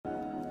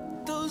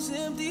those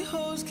empty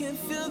holes can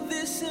fill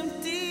this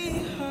empty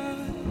heart.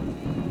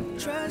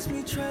 Trust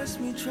me, trust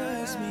me,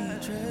 trust me,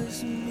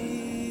 trust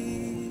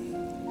me.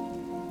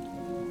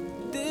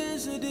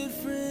 There's a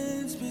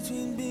difference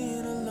between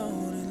being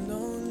alone and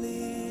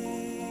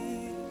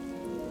lonely.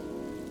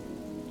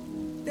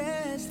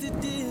 That's the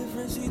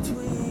difference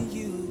between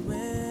you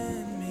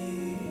and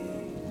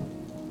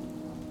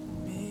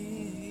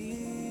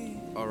me.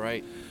 All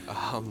right,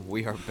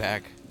 we are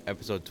back,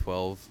 episode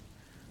 12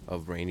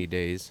 of Rainy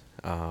Days.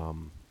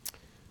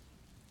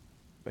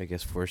 I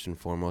guess first and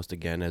foremost,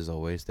 again, as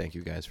always, thank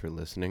you guys for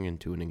listening and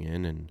tuning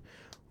in and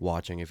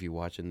watching if you're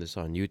watching this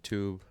on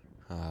YouTube,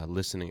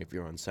 listening if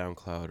you're on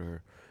SoundCloud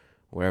or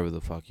wherever the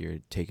fuck you're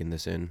taking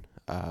this in.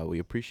 We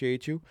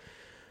appreciate you.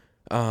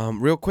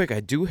 Real quick,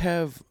 I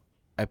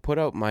put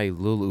out my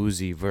Lil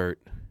Uzi Vert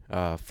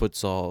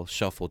Futsal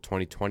Shuffle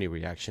 2020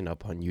 reaction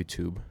up on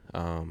YouTube.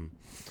 I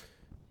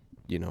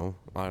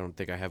don't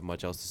think I have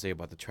much else to say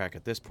about the track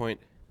at this point.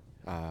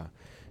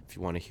 If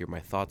you want to hear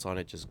my thoughts on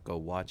it, just go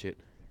watch it.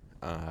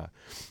 I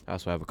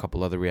also have a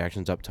couple other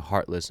reactions up to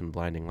Heartless and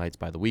Blinding Lights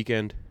by The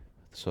Weeknd,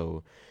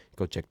 so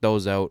go check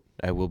those out.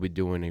 I will be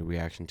doing a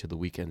reaction to The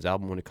Weeknd's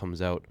album when it comes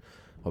out.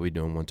 I'll be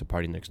doing one to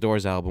Party Next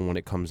Door's album when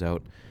it comes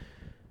out.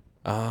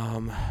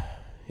 Also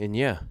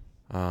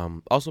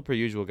per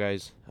usual,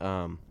 guys,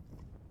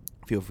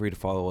 feel free to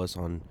follow us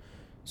on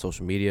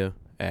social media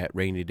at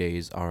Rainy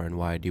Days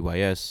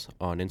RNYDYS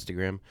on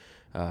Instagram.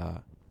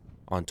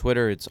 On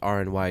Twitter, it's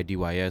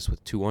RNYDYS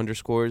with 2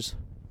 underscores.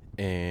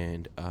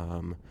 And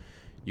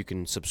you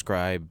can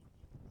subscribe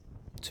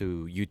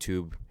to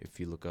YouTube if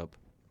you look up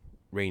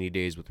Rainy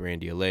Days with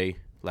Randy Alay.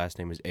 Last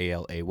name is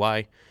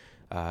ALAY.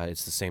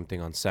 It's the same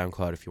thing on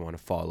SoundCloud if you want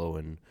to follow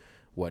and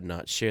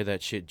whatnot. Share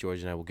that shit.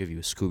 George and I will give you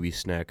a Scooby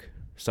snack,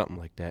 something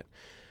like that.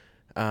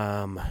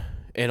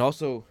 And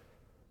also,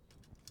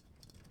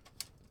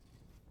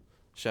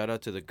 shout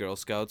out to the Girl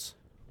Scouts.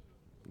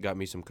 Got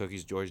me some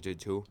cookies. George did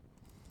too.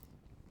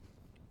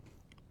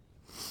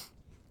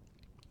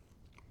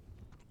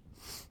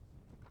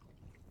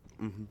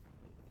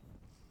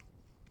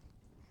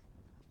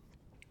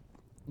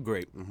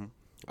 Great.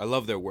 I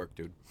love their work,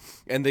 dude.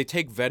 And they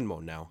take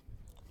Venmo now.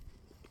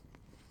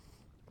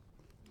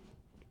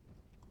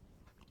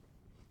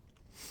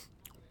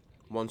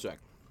 One sec.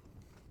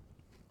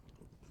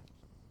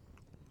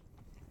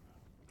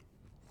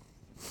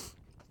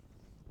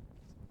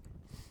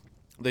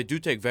 They do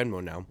take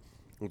Venmo now,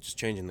 which is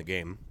changing the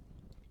game.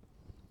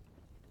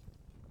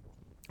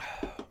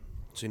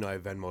 So, I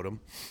Venmo'd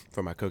them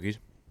for my cookies.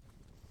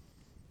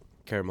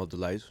 Caramel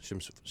Delights.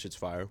 Shit's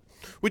fire.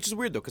 Which is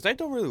weird, though, because I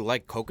don't really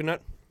like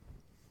coconut.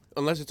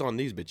 Unless it's on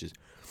these bitches.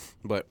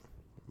 But,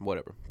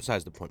 whatever.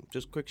 Besides the point.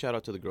 Just quick shout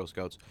out to the Girl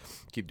Scouts.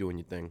 Keep doing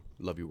your thing.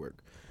 Love your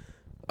work.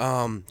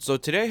 So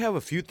today I have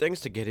a few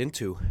things to get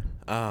into.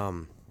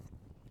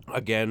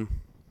 Again,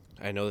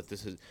 I know that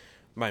this is...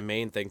 My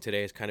main thing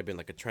today has kind of been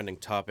like a trending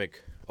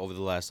topic over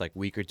the last,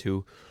 week or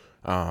two.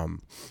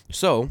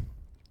 So,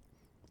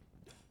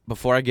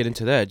 before I get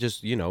into that,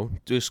 just,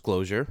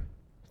 disclosure.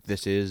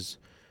 This is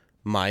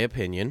my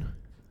opinion.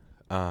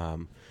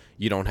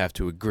 You don't have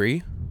to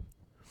agree.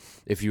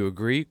 If you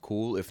agree,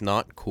 cool. If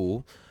not,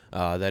 cool.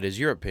 That is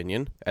your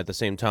opinion. At the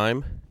same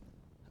time,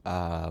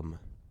 don't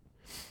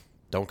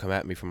come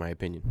at me for my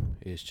opinion.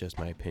 It's just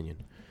my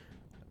opinion.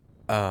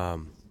 I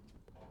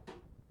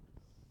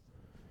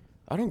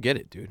don't get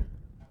it, dude.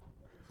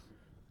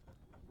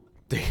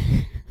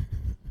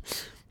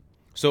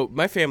 So,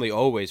 my family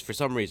always, for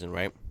some reason,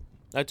 right?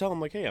 I tell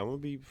them, hey, I'm going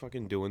to be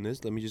fucking doing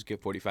this. Let me just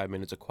get 45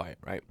 minutes of quiet,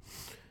 right?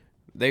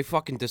 They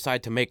fucking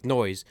decide to make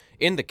noise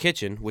in the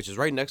kitchen, which is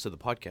right next to the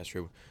podcast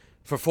room,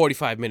 for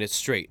 45 minutes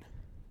straight.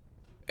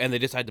 And they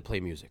decide to play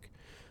music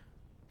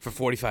for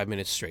 45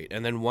 minutes straight.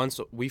 And then once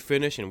we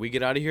finish and we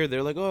get out of here,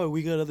 they're like, oh,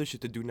 we got other shit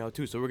to do now,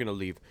 too, so we're going to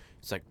leave.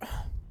 It's like,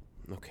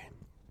 okay.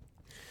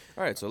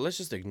 All right, so let's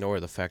just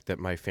ignore the fact that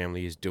my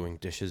family is doing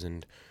dishes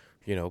and,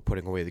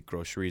 putting away the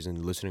groceries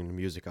and listening to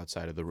music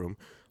outside of the room.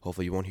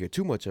 Hopefully you won't hear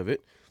too much of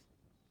it.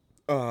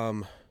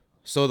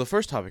 So the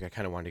first topic I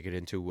kind of wanted to get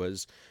into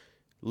was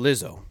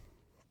Lizzo.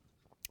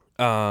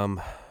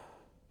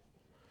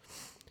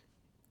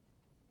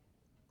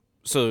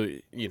 So,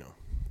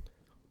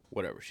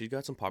 whatever. She's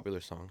got some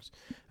popular songs.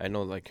 I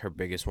know, her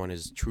biggest one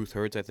is Truth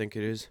Hurts, I think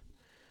it is.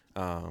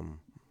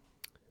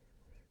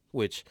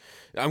 Which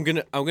I'm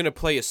gonna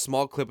play a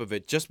small clip of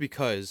it just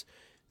because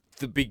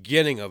the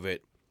beginning of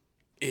it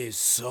is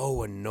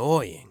so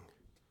annoying.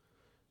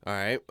 All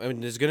right, I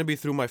mean, it's gonna be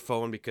through my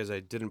phone because I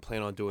didn't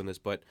plan on doing this,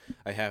 but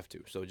I have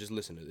to. So just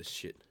listen to this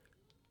shit.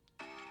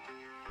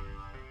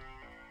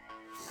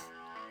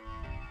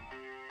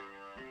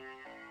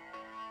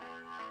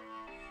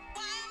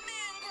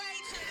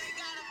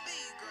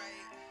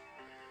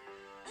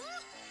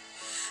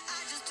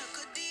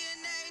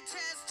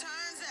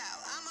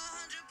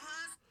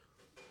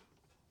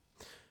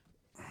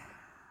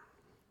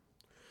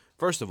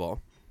 First of all,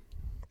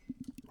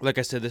 like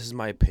I said, this is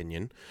my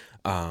opinion,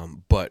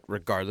 but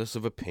regardless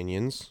of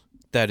opinions,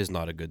 that is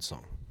not a good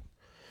song.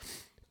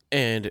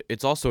 And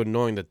it's also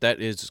annoying that that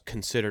is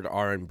considered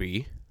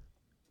R&B,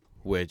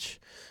 which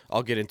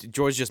I'll get into.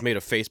 George just made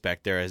a face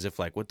back there as if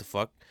like, what the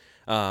fuck?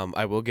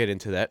 I will get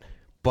into that.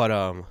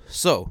 But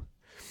so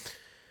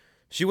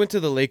she went to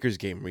the Lakers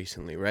game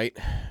recently, right?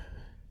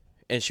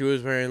 And she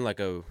was wearing like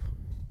a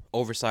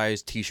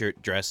oversized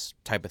t-shirt dress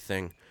type of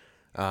thing.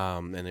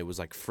 And it was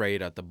like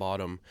frayed at the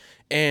bottom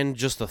and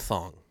just a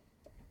thong.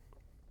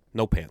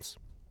 No pants.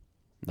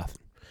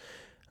 Nothing.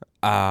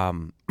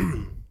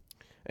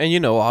 And, you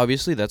know,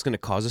 obviously that's going to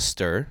cause a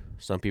stir.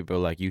 Some people are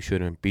like, you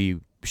shouldn't be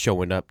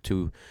showing up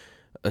to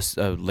a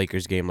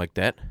Lakers game like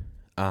that.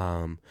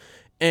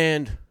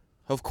 And,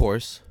 of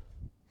course,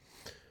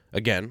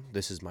 again,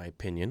 this is my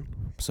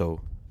opinion. So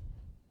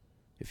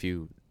if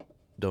you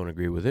don't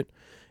agree with it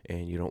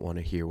and you don't want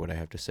to hear what I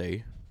have to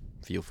say,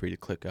 feel free to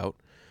click out.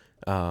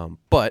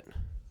 But,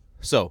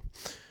 so,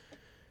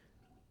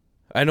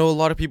 I know a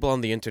lot of people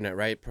on the internet,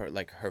 right?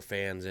 Like her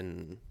fans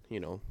and, you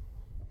know,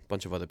 a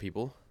bunch of other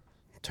people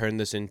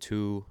turned this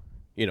into,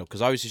 you know, because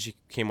obviously she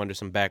came under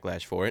some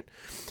backlash for it,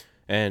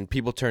 and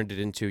people turned it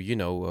into, you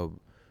know,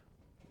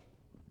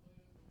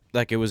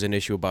 like it was an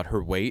issue about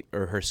her weight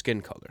or her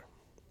skin color.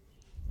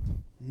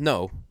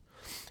 No,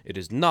 it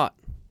is not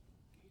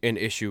an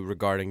issue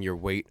regarding your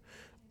weight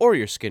or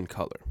your skin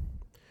color.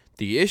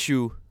 The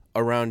issue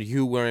around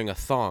you wearing a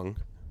thong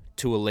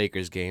to a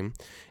Lakers game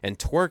and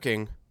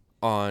twerking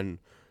on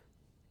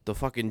the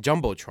fucking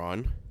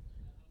Jumbotron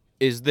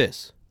is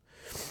this.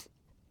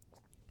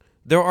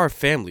 There are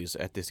families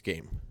at this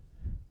game,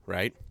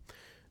 right?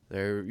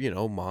 They're, you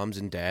know, moms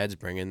and dads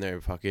bringing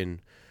their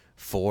fucking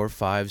 4,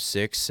 5,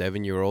 6,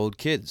 7-year-old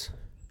kids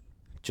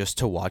just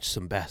to watch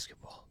some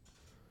basketball.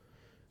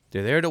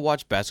 They're there to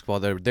watch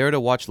basketball. They're there to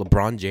watch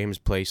LeBron James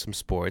play some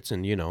sports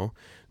and, you know,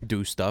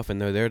 do stuff.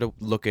 And they're there to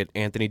look at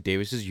Anthony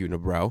Davis's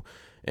unibrow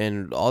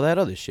and all that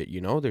other shit,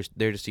 you know. They're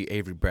there to see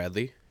Avery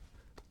Bradley,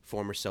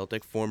 former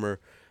Celtic, former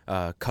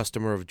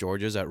customer of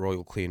George's at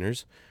Royal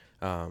Cleaners.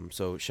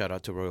 So shout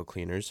out to Royal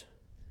Cleaners.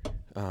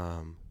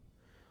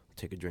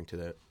 Take a drink to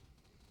that.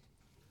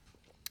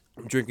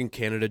 I'm drinking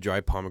Canada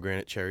Dry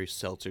Pomegranate Cherry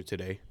Seltzer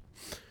today.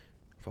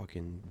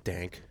 Fucking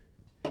dank.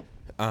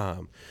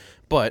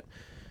 But,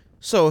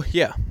 so,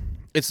 yeah.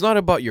 It's not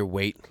about your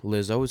weight,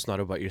 Lizzo. It's not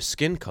about your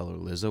skin color,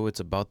 Lizzo. It's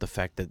about the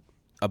fact that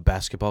a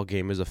basketball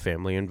game is a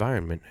family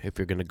environment. If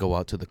you're going to go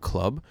out to the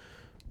club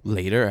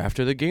later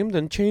after the game,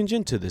 then change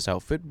into this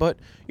outfit. But,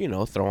 you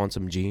know, throw on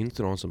some jeans,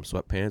 throw on some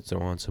sweatpants,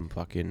 throw on some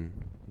fucking,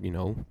 you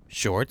know,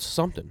 shorts,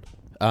 something.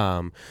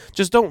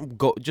 Just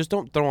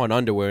don't throw on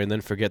underwear and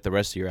then forget the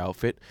rest of your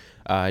outfit.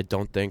 I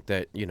don't think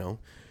that, you know,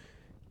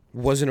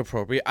 wasn't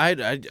appropriate.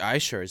 I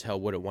sure as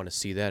hell wouldn't want to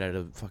see that at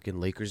a fucking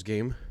Lakers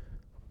game,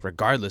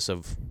 regardless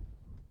of,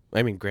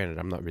 I mean, granted,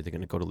 I'm not really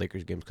going to go to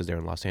Lakers games because they're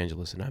in Los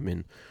Angeles and I'm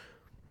in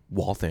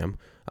Waltham.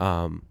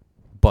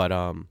 But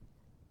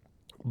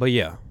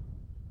yeah,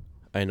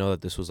 I know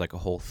that this was like a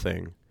whole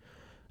thing.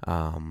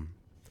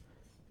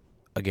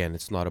 Again,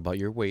 it's not about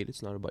your weight.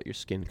 It's not about your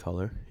skin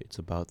color. It's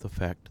about the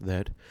fact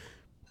that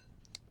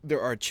there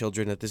are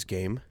children at this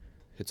game.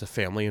 It's a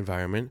family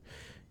environment.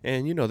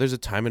 And, you know, there's a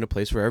time and a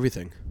place for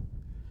everything.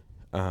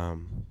 I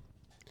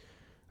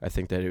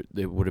think that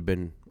it would have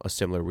been a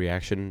similar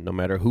reaction no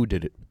matter who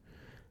did it.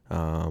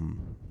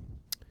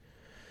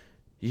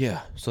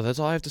 Yeah, so that's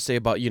all I have to say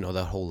about, you know,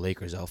 that whole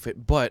Lakers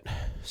outfit. But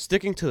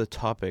sticking to the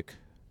topic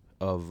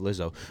of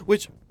Lizzo,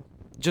 which,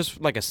 just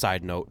like a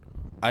side note,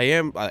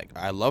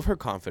 I love her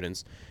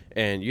confidence,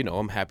 and, you know,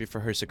 I'm happy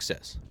for her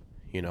success.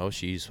 You know,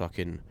 she's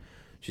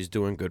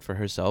doing good for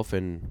herself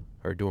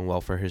or doing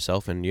well for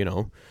herself, and, you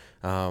know,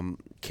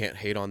 can't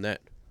hate on that,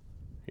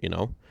 you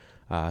know.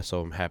 So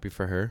I'm happy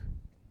for her,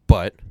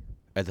 but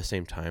at the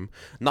same time,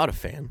 not a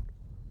fan.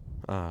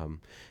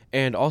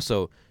 And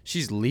also,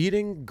 she's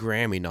leading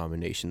Grammy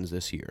nominations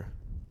this year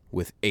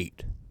with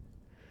 8,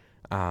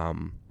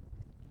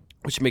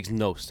 which makes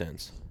no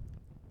sense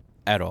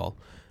at all.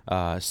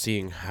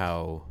 Seeing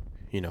how,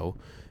 you know,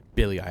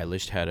 Billie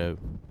Eilish had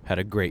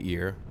a great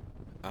year.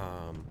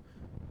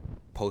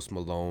 Post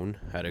Malone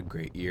had a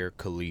great year.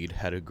 Khalid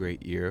had a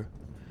great year.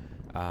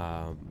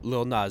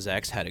 Lil Nas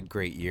X had a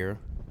great year.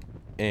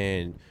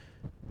 And,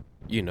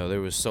 you know,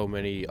 there was so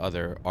many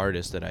other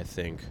artists that I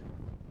think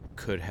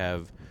could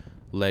have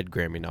led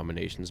Grammy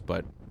nominations,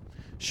 but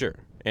sure.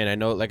 And I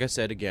know, like I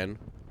said, again,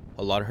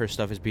 a lot of her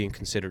stuff is being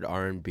considered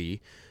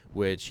R&B,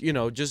 which, you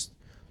know, just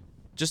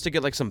to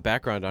get like some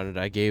background on it,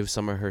 I gave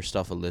some of her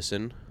stuff a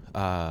listen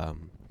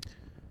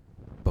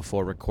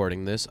before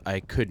recording this. I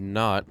could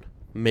not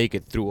make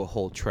it through a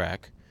whole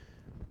track.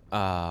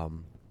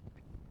 And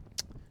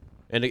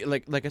it,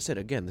 like I said,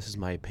 again, this is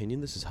my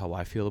opinion. This is how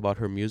I feel about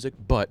her music,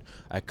 but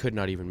I could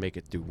not even make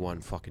it through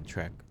one fucking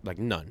track. Like,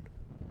 none.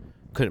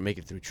 Couldn't make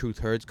it through Truth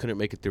Hurts. Couldn't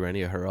make it through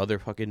any of her other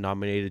fucking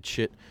nominated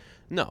shit.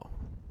 No.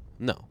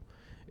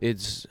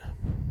 It's,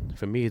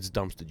 for me, it's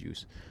dumpster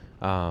juice.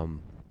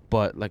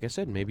 But like I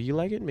said, maybe you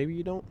like it, maybe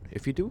you don't.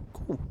 If you do,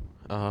 cool.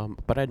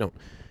 But I don't.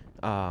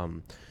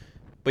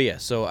 But yeah,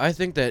 so I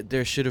think that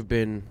there should have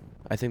been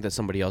I think that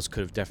somebody else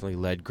could have definitely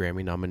led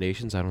Grammy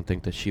nominations. I don't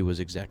think that she was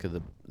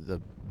exactly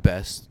the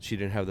best. She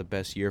didn't have the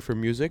best year for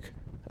music.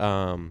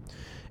 And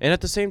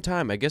at the same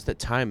time, I guess that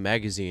Time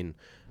magazine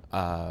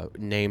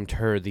named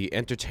her the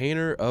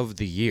Entertainer of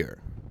the Year,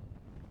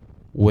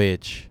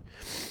 which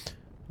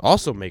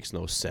also makes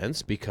no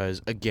sense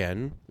because,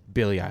 again,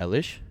 Billie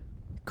Eilish,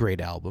 great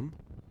album,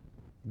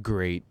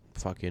 great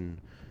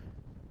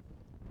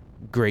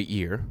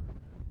year.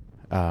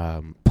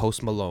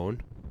 Post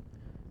Malone,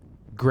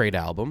 great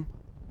album,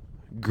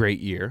 great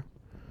year.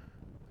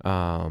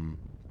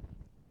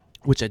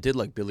 Which I did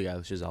like Billie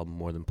Eilish's album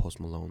more than Post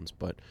Malone's,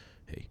 but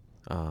hey,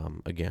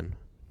 again,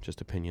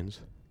 just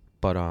opinions.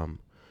 But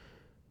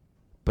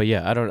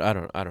yeah, I don't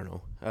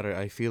know.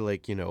 I feel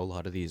like, a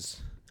lot of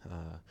these,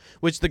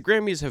 which the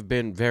Grammys have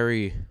been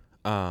very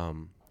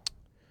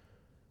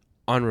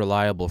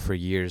unreliable for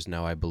years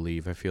now. I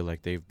believe. I feel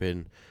like they've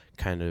been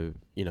kind of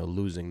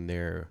losing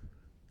their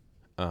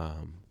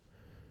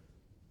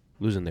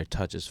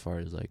touch as far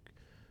as like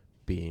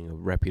being a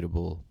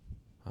reputable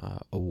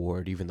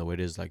award, even though it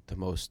is like the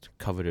most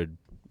coveted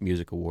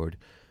music award.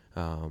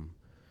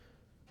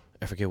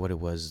 I forget what it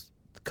was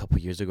a couple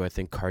years ago. I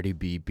think Cardi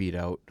B beat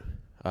out.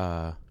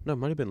 No, it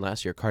might have been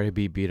last year. Cardi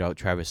B beat out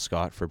Travis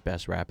Scott for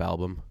Best Rap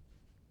Album.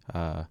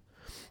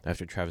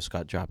 After Travis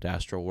Scott dropped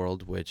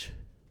Astroworld, which,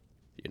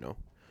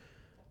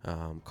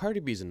 Cardi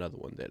B's another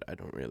one that I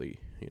don't really,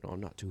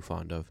 I'm not too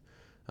fond of.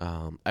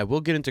 I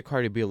will get into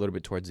Cardi B a little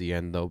bit towards the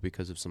end, though,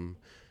 because of some,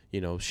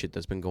 shit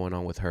that's been going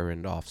on with her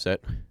and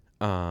Offset.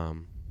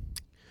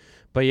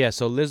 But yeah,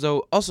 so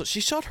Lizzo, also, she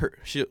shot her,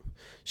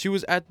 she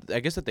was at, I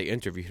guess that they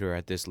interviewed her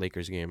at this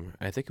Lakers game.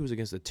 I think it was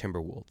against the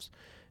Timberwolves.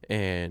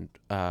 And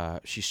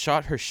she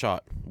shot her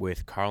shot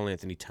with Karl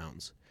Anthony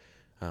Towns,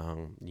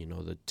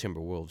 the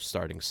Timberwolves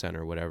starting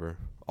center, whatever,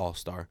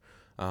 all-star.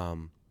 I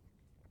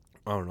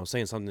don't know,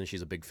 saying something,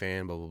 she's a big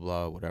fan, blah, blah,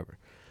 blah, whatever.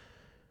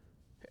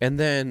 And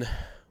then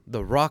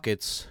the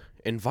Rockets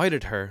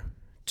invited her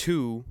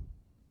to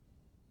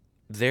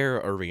their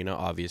arena,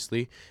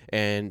 obviously,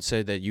 and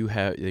said that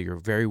you're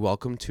very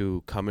welcome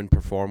to come and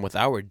perform with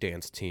our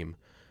dance team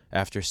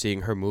after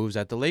seeing her moves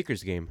at the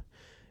Lakers game.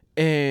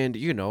 And,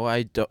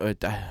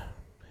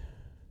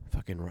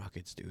 fucking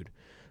Rockets, dude.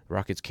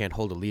 Rockets can't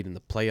hold a lead in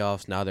the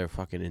playoffs. Now they're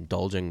fucking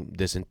indulging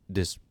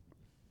this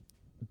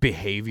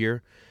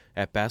behavior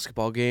at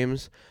basketball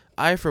games.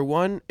 I, for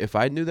one, if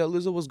I knew that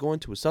Lizzo was going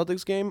to a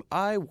Celtics game,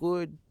 I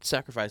would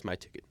sacrifice my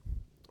ticket.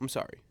 I'm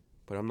sorry,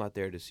 but I'm not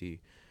there to see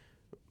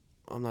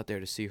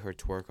her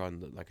twerk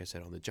on like I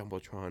said, on the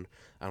Jumbotron.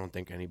 I don't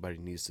think anybody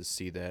needs to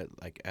see that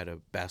like at a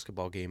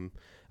basketball game.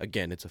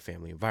 Again, it's a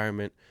family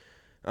environment.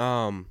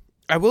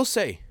 I will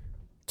say,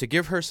 to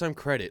give her some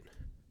credit,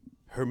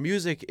 her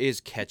music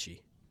is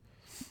catchy.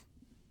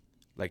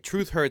 Like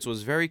Truth Hurts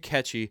was very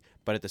catchy,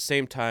 but at the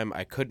same time,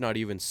 I could not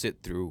even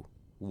sit through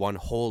one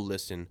whole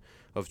listen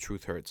of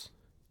Truth Hurts.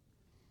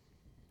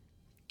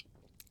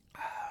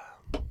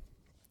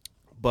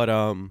 But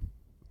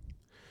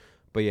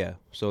yeah,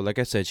 so like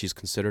I said, she's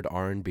considered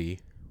R&B,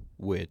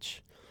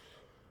 which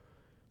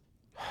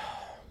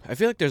I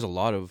feel like there's a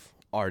lot of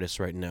artists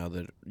right now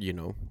that,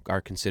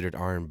 are considered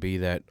R&B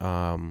that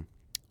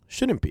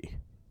shouldn't be.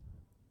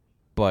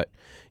 But,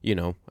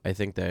 I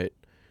think that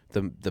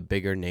the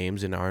bigger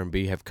names in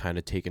R&B have kind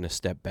of taken a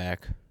step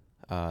back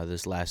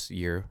this last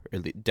year,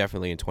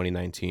 definitely in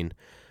 2019.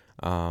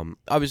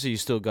 Obviously, you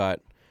still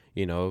got,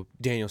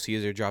 Daniel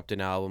Caesar dropped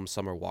an album,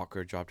 Summer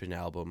Walker dropped an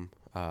album,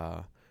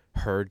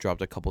 Her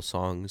dropped a couple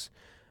songs.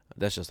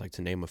 That's just like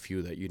to name a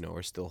few that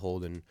are still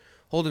holding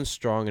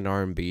strong in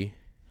R&B.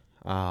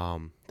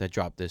 That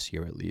dropped this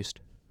year at least.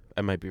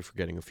 I might be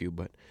forgetting a few,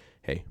 but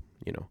hey,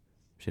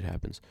 shit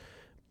happens.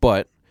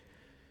 But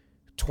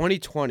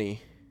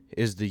 2020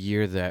 is the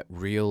year that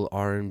real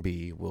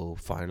R&B will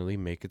finally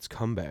make its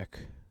comeback,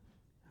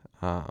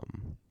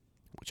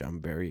 which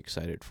I'm very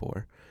excited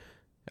for.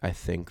 I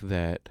think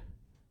that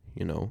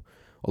a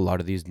lot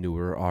of these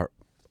newer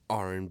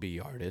R&B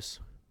artists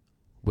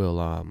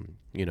will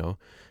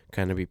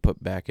kind of be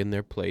put back in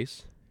their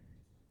place.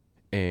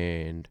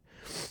 And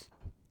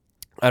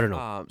I don't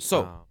know.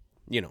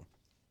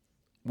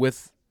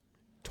 With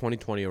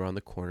 2020 around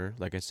the corner,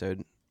 like I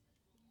said,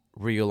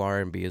 real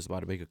R&B is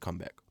about to make a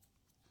comeback,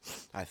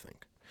 I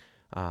think.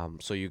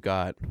 So you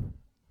got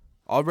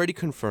already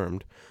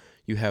confirmed,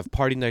 you have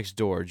Party Next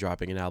Door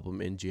dropping an album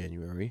in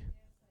January.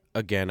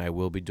 Again, I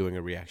will be doing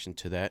a reaction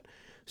to that.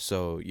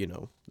 So,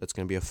 that's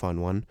going to be a fun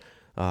one.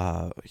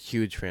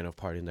 Huge fan of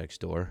Party Next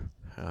Door.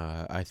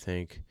 I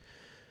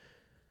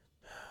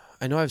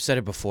know I've said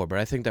it before, but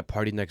I think that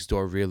Party Next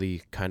Door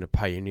really kind of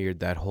pioneered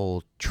that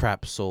whole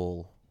trap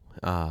soul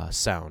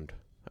sound.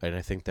 And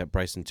I think that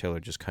Bryson Tiller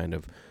just kind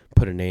of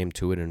put a name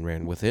to it and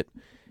ran with it.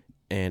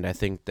 And I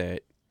think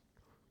that...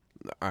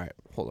 All right,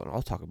 hold on.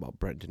 I'll talk about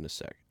Brent in a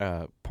sec.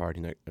 Talk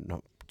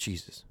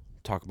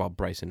about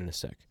Bryson in a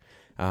sec.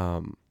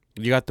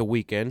 You got The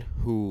Weeknd,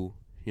 who,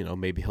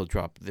 maybe he'll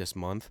drop this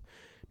month.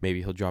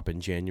 Maybe he'll drop in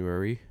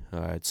January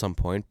at some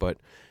point. But,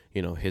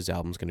 his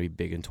album's going to be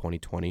big in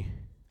 2020.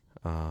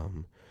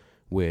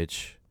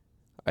 Which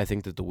I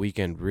think that The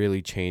Weeknd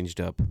really changed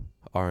up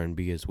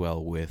R&B as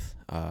well with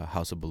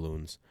House of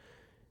Balloons.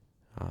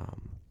 And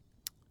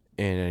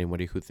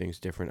anybody who thinks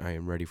different, I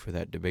am ready for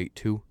that debate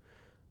too.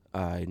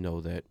 I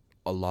know that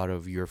a lot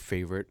of your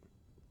favorite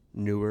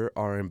newer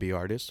R&B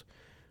artists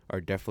are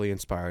definitely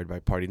inspired by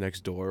Party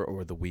Next Door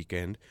or The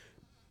Weeknd,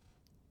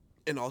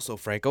 and also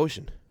Frank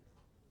Ocean.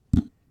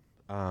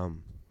 I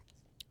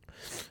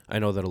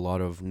know that a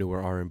lot of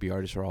newer R&B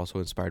artists are also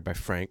inspired by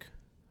Frank,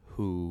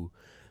 who,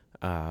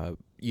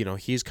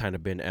 he's kind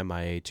of been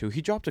MIA too.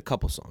 He dropped a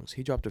couple songs.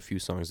 He dropped a few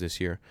songs this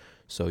year.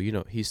 So,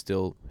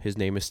 his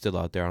name is still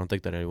out there. I don't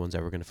think that anyone's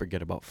ever going to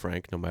forget about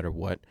Frank, no matter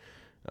what.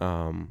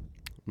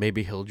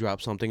 Maybe he'll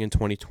drop something in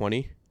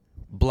 2020.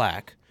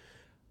 Black.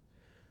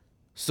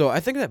 So I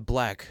think that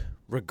Black,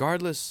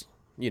 regardless,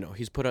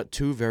 he's put out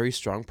 2 very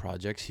strong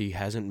projects. He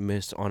hasn't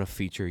missed on a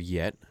feature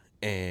yet.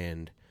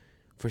 And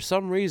for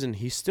some reason,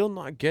 he's still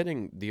not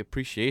getting the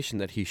appreciation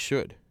that he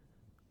should.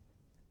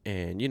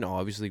 And,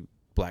 obviously,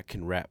 Black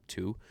can rap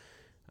too.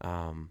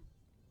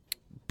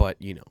 But,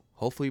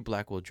 hopefully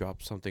Black will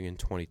drop something in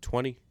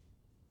 2020.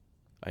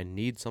 I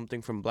need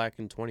something from Black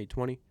in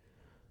 2020.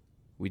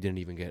 We didn't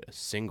even get a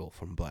single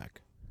from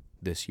Black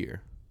this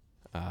year.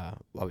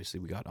 Obviously,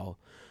 we got a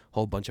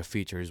whole bunch of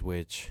features,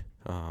 which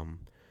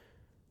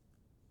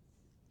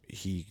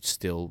he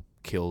still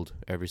killed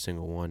every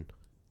single one.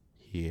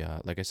 He,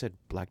 like I said,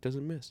 Black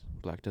doesn't miss.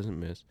 Black doesn't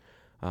miss.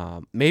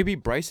 Maybe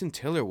Bryson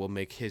Tiller will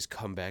make his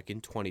comeback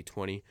in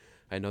 2020.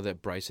 I know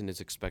that Bryson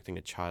is expecting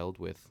a child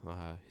with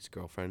his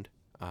girlfriend.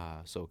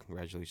 So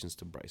congratulations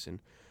to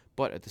Bryson.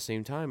 But at the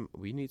same time,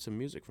 we need some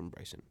music from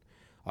Bryson.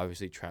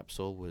 Obviously, Trap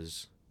Soul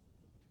was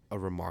a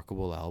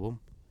remarkable album.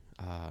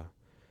 I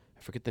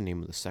forget the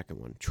name of the second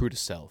one. True to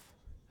Self.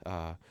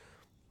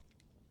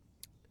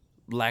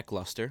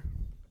 Lackluster.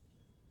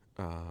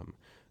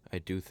 I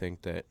do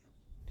think that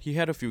he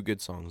had a few good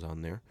songs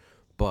on there,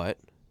 but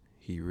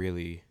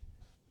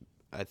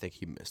I think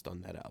he missed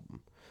on that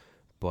album.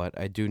 But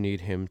I do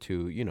need him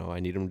to, I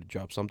need him to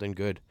drop something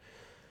good.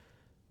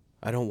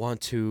 I don't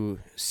want to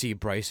see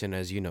Bryson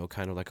as,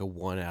 kind of like a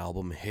one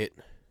album hit,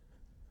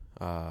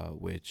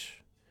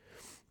 which,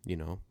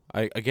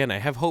 I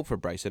have hope for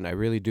Bryson. I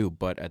really do.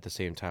 But at the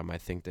same time, I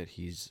think that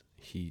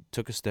he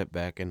took a step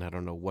back, and I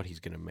don't know what he's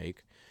going to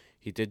make.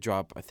 He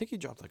dropped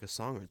like a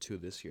song or 2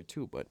 this year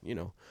too, but,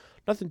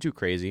 nothing too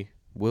crazy.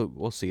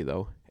 We'll see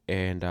though.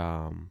 And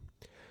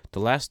the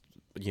last,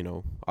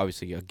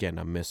 obviously again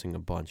I'm missing a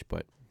bunch,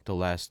 but the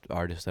last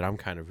artist that I'm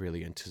kind of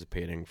really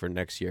anticipating for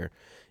next year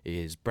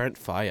is Brent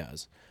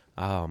Faiyaz.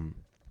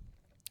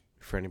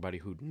 For anybody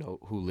who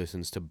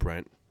listens to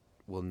Brent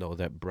will know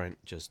that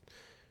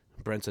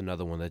Brent's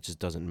another one that just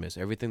doesn't miss.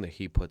 Everything that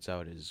he puts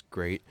out is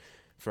great.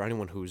 For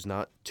anyone who's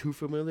not too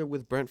familiar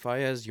with Brent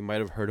Faiyaz, you might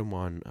have heard him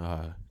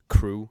on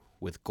Crew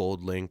with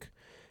Gold Link,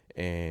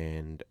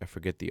 and I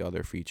forget the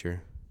other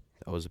feature.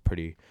 That was I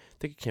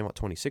think it came out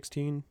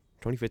 2015,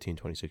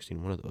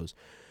 2016, one of those.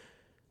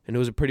 And it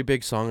was a pretty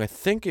big song.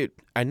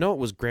 I know it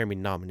was Grammy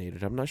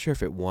nominated. I'm not sure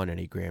if it won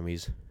any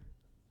Grammys.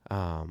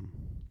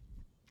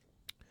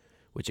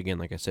 Which again,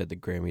 like I said, the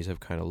Grammys have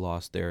kind of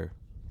lost their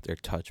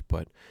touch,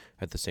 but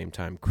at the same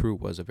time, Crew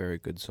was a very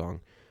good song.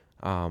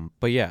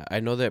 But yeah, I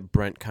know that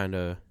Brent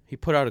he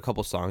put out a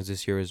couple songs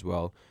this year as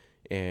well,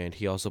 and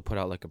he also put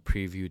out like a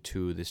preview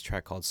to this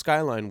track called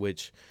Skyline,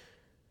 which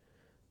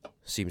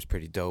seems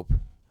pretty dope.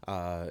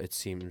 It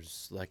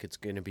seems like it's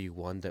going to be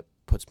one that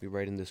puts me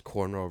right in this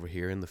corner over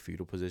here in the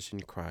fetal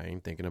position, crying,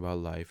 thinking about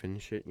life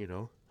and shit,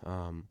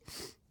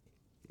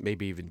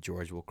 Maybe even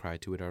George will cry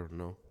to it, I don't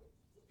know.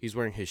 He's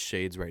wearing his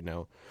shades right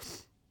now.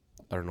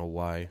 I don't know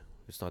why.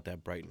 It's not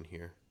that bright in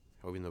here,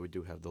 even though we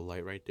do have the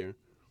light right there.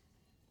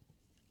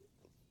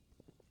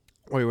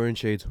 Why are you wearing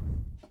shades?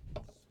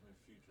 My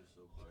future's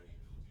so bright.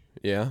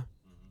 Yeah?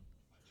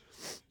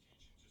 Mm-hmm.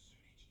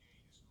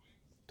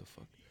 The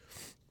fuck?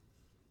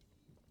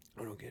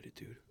 I don't get it,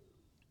 dude.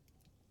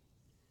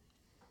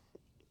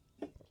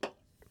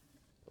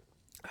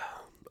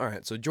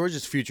 Alright, so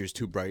George's future is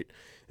too bright,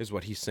 is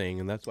what he's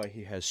saying, and that's why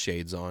he has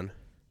shades on.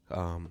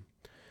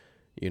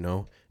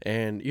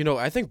 And,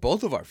 I think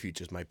both of our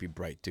futures might be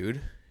bright,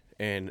 dude.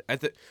 And I'm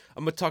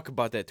going to talk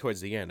about that towards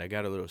the end. I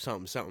got a little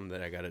something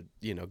that I got to,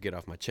 get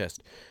off my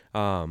chest.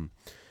 But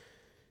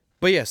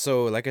yeah,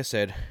 so like I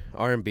said,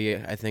 R&B,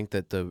 I think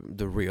that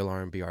the real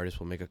R&B artists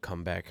will make a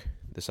comeback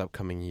this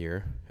upcoming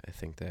year. I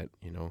think that,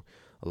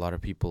 a lot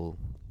of people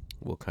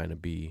will kind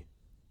of be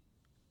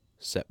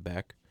set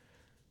back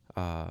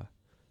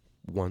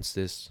once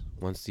this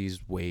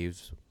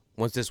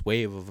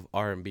wave of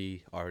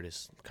R&B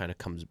artists kind of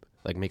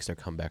makes their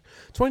comeback.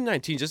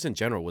 2019 just in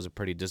general was a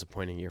pretty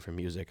disappointing year for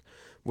music,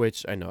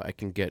 which I know I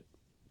can get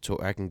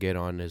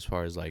on as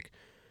far as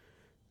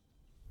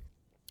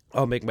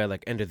I'll make my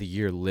end of the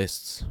year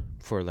lists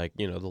for the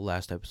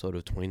last episode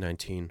of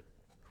 2019,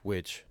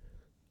 which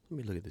let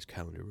me look at this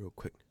calendar real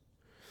quick.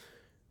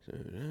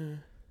 All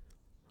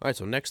right,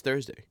 so next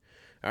Thursday.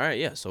 All right,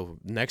 yeah, so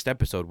next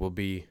episode will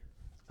be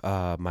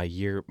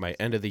my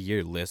end of the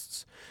year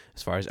lists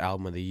as far as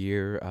album of the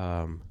year,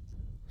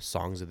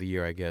 songs of the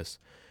year, I guess,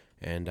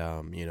 and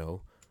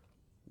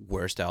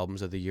worst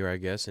albums of the year, I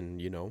guess,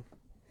 and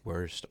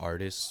worst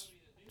artists,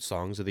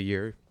 songs of the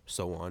year,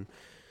 so on.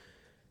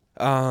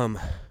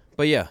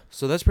 But yeah,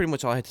 so that's pretty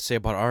much all I had to say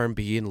about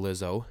R&B and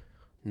Lizzo.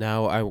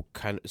 Now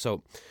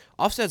so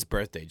Offset's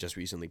birthday just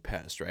recently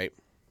passed, right?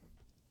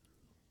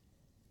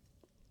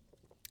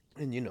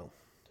 And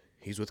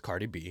he's with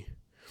Cardi B,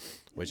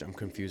 which I'm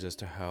confused as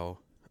to how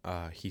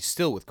he's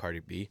still with Cardi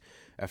B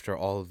after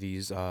all of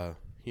these,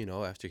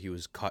 after he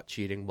was caught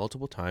cheating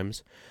multiple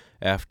times,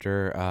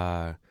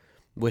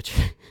 which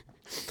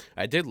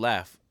I did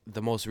laugh,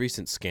 the most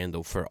recent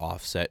scandal for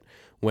Offset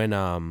when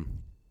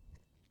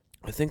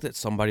I think that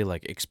somebody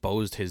like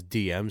exposed his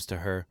DMs to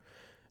her.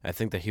 I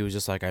think that he was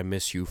just like, I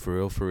miss you for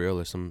real,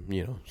 or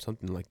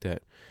something like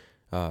that.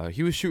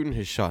 He was shooting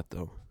his shot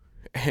though.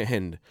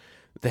 And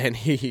then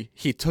he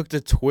took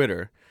to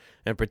Twitter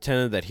and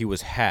pretended that he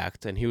was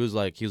hacked, and he was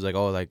like, so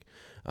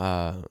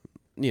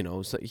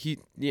he,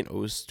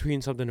 was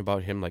tweeting something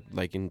about him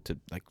like into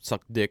like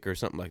suck dick or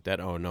something like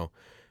that. Oh no.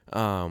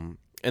 And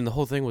the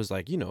whole thing was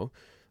like, all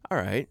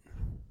right.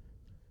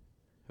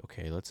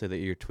 Okay, let's say that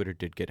your Twitter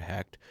did get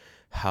hacked.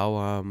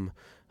 How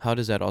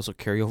does that also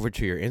carry over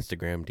to your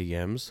Instagram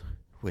DMs,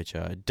 which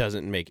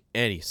doesn't make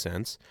any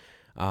sense.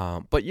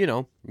 But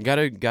you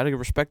gotta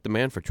respect the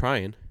man for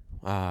trying.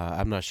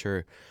 I'm not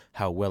sure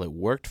how well it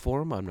worked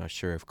for him. I'm not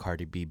sure if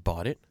Cardi B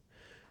bought it,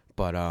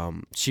 but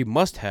she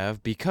must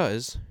have,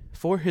 because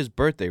for his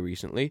birthday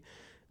recently,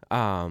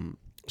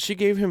 she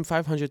gave him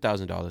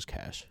 $500,000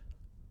 cash.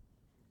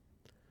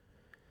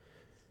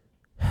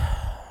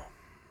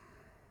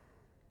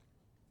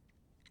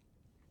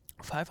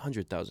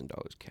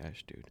 $500,000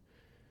 cash, dude.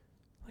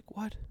 Like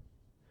what?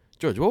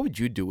 George, what would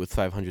you do with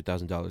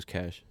 $500,000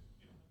 cash?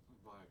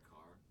 Buy a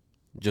car.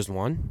 Just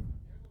one?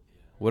 Yeah.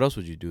 What else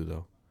would you do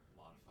though?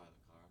 Modify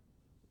the car.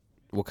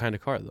 What kind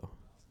of car though?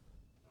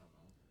 I don't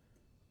know.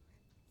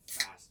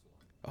 Fast one.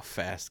 A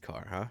fast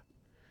car, huh?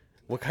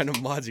 What kind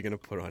of mods you gonna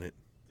put on it?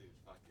 Dude,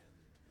 fucking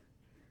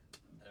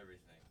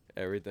everything.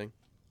 Everything.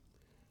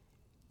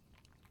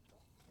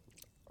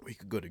 We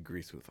could go to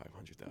Greece with $500,000,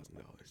 dude. Oh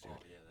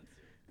yeah, that's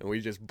it. And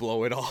we just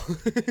blow it all.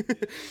 With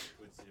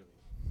Jimmy.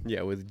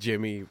 Yeah, with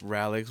Jimmy,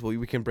 Ralex. Well,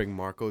 we can bring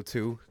Marco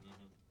too.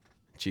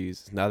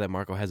 Jeez, now that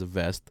Marco has a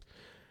vest.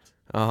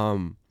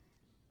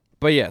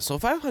 But yeah, so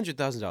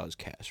 $500,000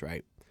 cash,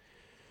 right?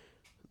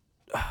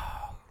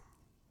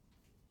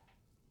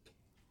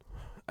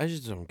 I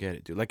just don't get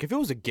it, dude. Like, if it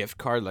was a gift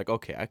card, like,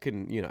 okay, I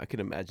can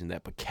imagine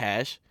that. But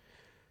cash,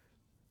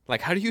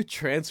 like, how do you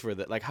transfer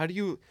that? Like,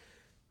 do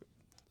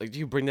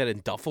you bring that in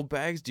duffel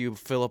bags? Do you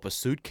fill up a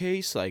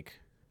suitcase? Like,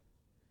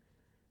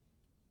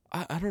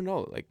 I don't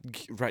know. Like,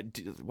 why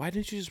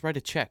didn't you just write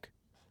a check?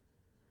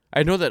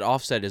 I know that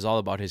Offset is all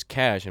about his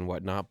cash and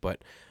whatnot,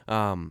 but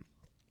at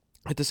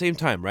the same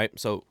time, right?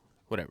 So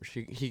whatever,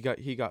 he got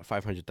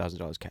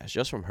 $500,000 cash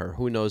just from her.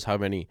 Who knows how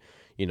many,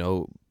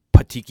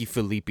 Patiki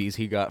Philippes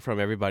he got from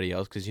everybody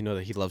else, because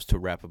that he loves to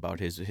rap about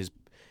his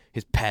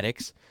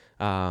paddocks.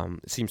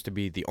 Seems to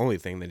be the only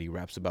thing that he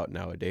raps about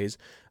nowadays.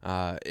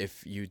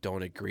 If you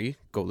don't agree,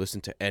 go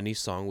listen to any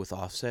song with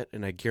Offset,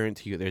 and I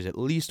guarantee you there's at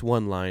least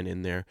one line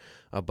in there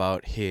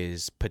about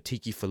his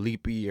Patiki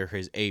Philippe or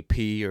his AP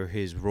or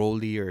his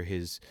Rolly or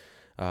his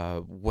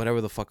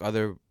whatever the fuck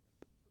other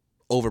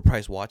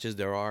overpriced watches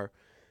there are.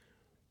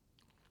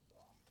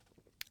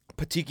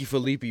 Patiki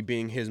Philippe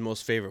being his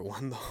most favorite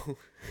one though.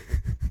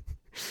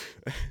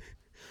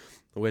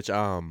 Which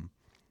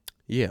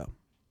yeah.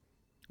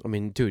 I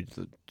mean,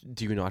 dude,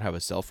 do you not have a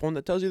cell phone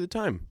that tells you the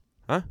time?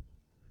 Huh?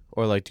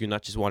 Or, like, do you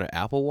not just want an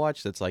Apple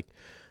Watch that's, like,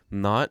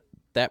 not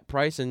that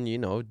price and,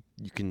 you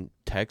can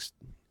text?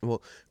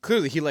 Well,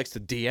 clearly he likes to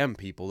DM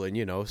people and,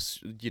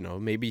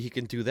 maybe he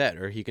can do that.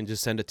 Or he can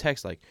just send a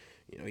text, like,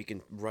 he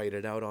can write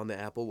it out on the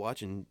Apple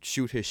Watch and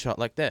shoot his shot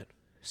like that.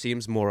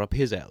 Seems more up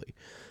his alley.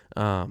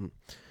 But,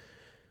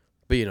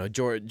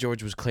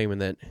 George was claiming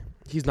that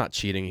he's not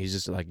cheating. He's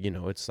just, like,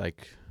 it's,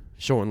 like,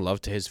 showing love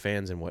to his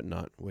fans and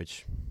whatnot,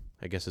 which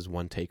I guess is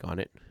one take on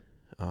it.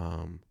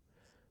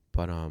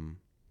 But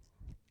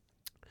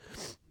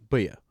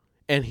yeah.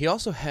 And he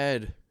also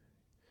had,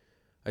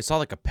 I saw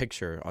like a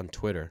picture on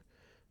Twitter,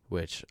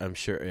 which I'm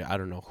sure, I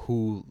don't know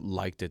who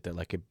liked it, that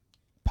like it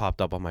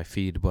popped up on my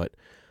feed, but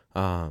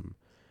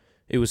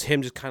it was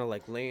him just kind of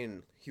like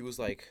laying, he was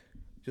like,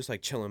 just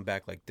like chilling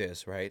back like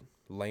this, right?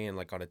 Laying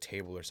like on a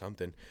table or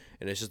something.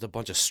 And it's just a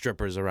bunch of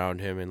strippers around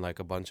him and like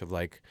a bunch of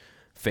like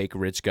fake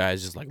rich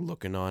guys just like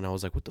looking on. I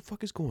was like, what the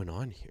fuck is going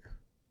on here?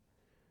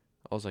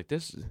 I was like,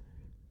 this,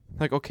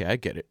 like, okay, I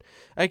get it.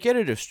 I get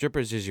it if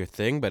strippers is your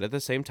thing, but at the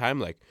same time,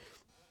 like,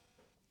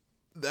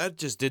 that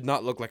just did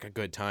not look like a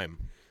good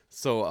time.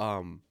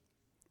 So,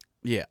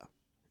 yeah,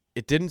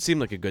 it didn't seem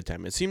like a good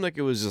time. It seemed like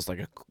it was just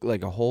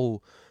like a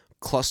whole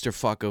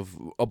clusterfuck of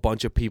a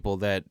bunch of people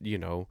that,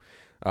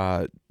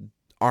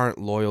 aren't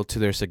loyal to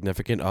their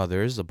significant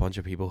others. A bunch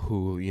of people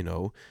who,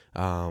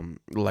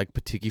 like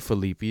Patiki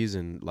Philippes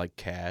and like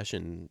cash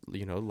and,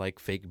 like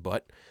fake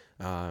butt,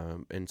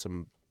 and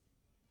some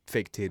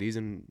fake titties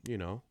and,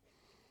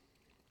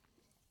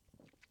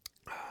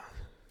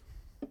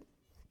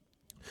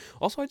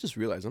 Also, I just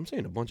realized I'm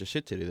saying a bunch of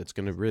shit today that's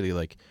gonna really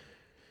like.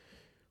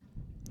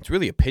 It's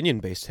really opinion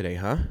based today,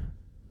 huh?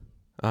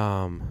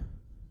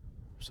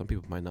 Some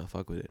people might not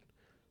fuck with it.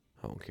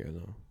 I don't care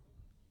though.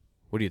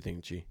 What do you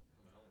think, G?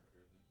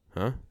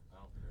 Huh?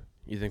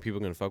 You think people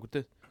are gonna fuck with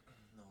this?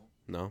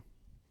 No. No?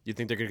 You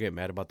think they're gonna get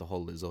mad about the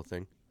whole Lizzo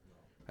thing?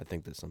 I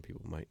think that some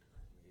people might.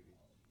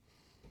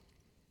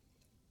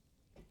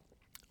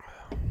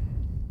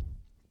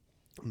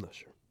 I'm not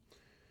sure.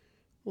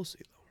 We'll see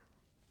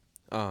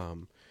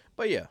though.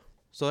 But yeah.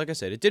 So like I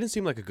said, it didn't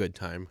seem like a good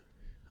time.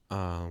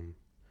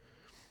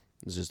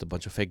 It's just a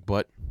bunch of fake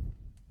butt,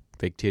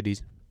 fake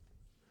titties,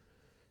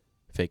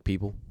 fake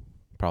people,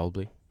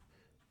 probably.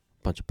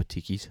 Bunch of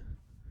patikis.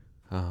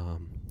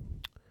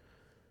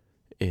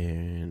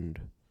 And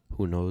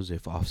who knows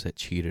if Offset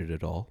cheated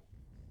at all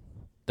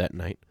that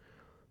night.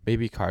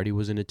 Maybe Cardi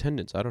was in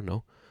attendance. I don't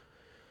know.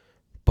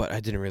 But I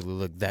didn't really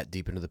look that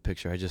deep into the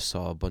picture. I just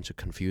saw a bunch of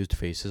confused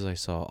faces. I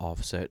saw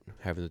Offset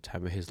having the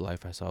time of his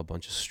life. I saw a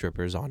bunch of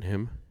strippers on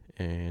him.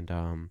 And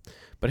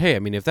but hey, I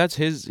mean, if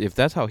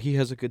that's how he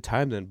has a good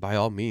time, then by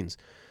all means,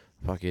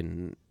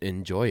 fucking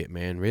enjoy it,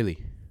 man.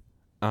 Really.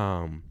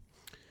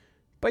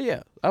 But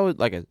yeah, I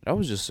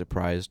was just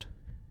surprised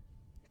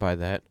by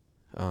that.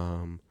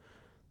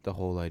 The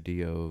whole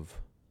idea of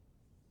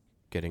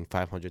getting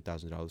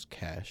 $500,000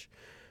 cash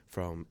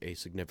from a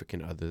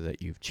significant other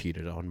that you've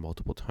cheated on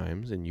multiple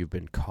times and you've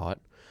been caught,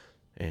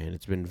 and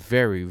it's been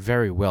very,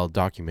 very well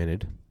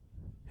documented,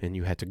 and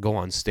you had to go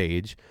on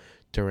stage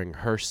during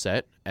her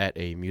set at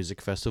a music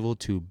festival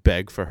to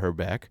beg for her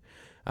back.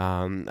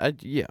 I don't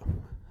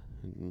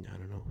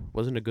know,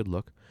 wasn't a good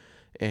look.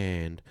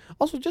 And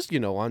also just,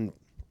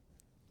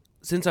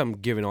 since I'm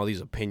giving all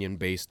these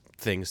opinion-based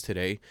things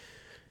today,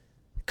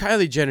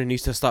 Kylie Jenner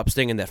needs to stop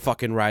singing that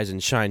fucking Rise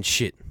and Shine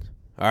shit.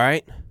 All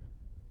right?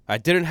 I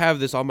didn't have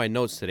this on my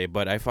notes today,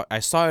 but I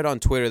saw it on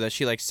Twitter that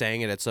she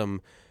sang it at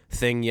some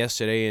thing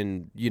yesterday,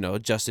 and,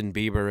 Justin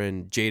Bieber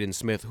and Jaden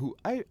Smith, who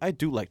I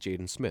do like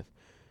Jaden Smith,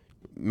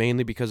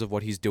 mainly because of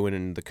what he's doing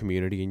in the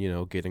community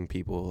and, getting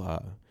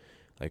people,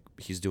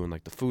 he's doing,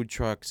 the food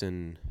trucks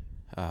and,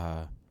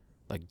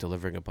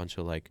 delivering a bunch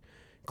of,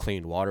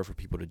 clean water for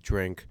people to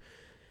drink.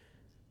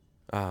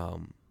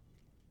 I'm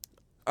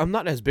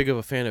not as big of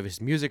a fan of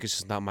his music. It's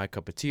just not my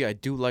cup of tea. I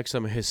do like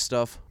some of his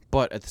stuff,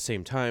 but at the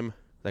same time,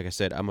 like I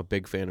said, I'm a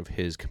big fan of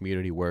his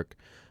community work.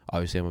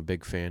 Obviously, I'm a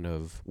big fan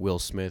of Will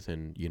Smith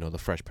and, The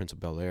Fresh Prince of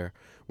Bel-Air,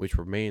 which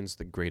remains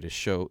the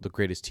greatest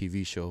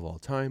TV show of all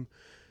time.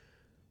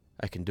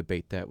 I can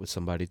debate that with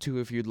somebody, too,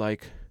 if you'd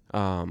like.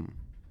 But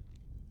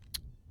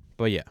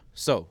yeah,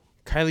 so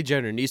Kylie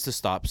Jenner needs to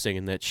stop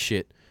singing that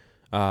shit.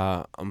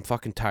 I'm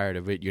fucking tired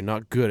of it. You're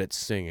not good at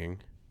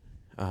singing.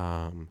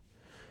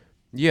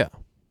 Yeah.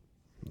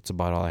 That's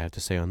about all I have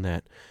to say on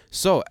that.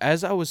 So,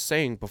 as I was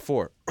saying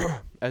before,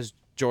 as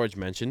George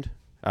mentioned,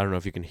 I don't know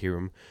if you can hear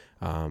him,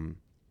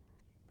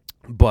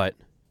 but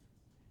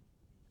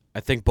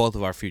I think both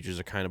of our futures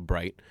are kind of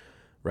bright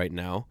right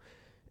now,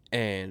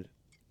 and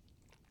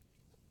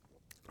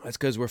that's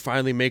because we're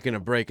finally making a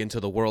break into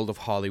the world of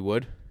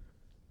Hollywood.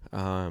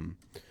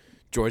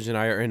 George and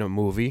I are in a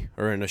movie,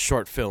 or in a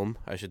short film,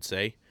 I should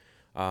say,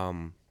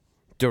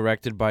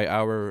 directed by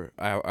our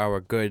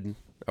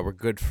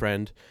good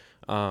friend,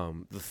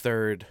 the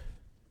third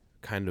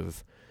kind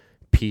of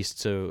piece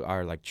to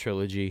our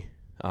trilogy.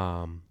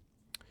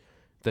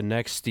 The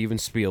next Steven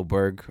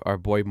Spielberg, our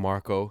boy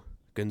Marco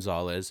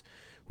Gonzalez,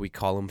 we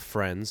call him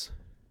Friends.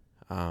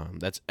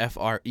 That's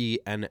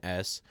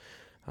Frens.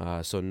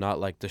 So not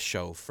like the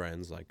show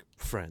Friends, like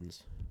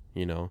Friends,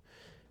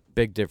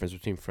 big difference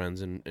between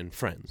Friends and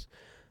Friends.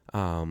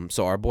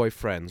 So our boy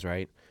Friends,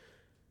 right?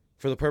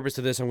 For the purpose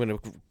of this, I'm going to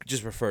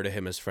just refer to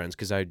him as Friends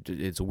because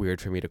it's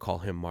weird for me to call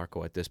him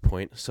Marco at this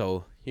point.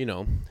 So,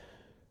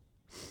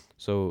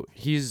 so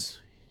he's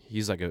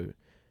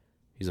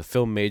a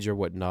film major,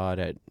 whatnot,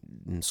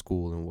 in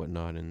school and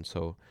whatnot. And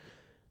so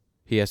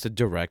he has to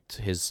direct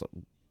his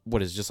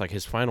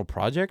final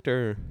project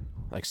or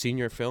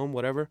senior film,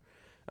 whatever.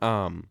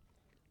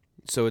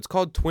 So it's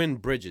called Twin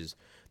Bridges,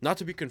 not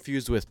to be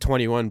confused with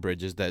 21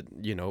 Bridges that,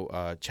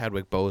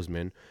 Chadwick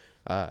Boseman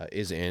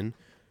is in,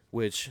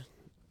 which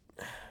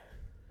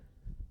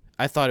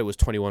I thought it was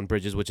 21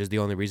 Bridges, which is the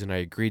only reason I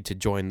agreed to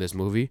join this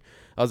movie.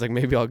 I was like,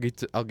 maybe I'll get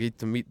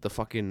to meet the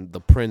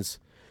Prince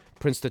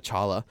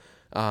T'Challa.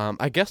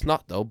 I guess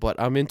not though, but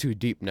I'm in too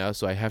deep now,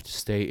 so I have to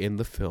stay in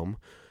the film.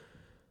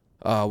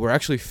 We're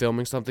actually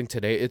filming something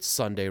today. It's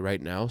Sunday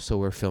right now, so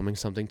we're filming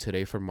something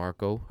today for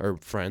Marco, or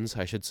Friends,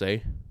 I should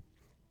say.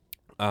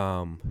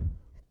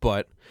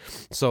 But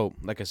so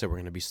like I said, we're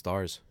gonna be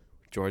stars.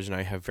 George and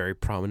I have very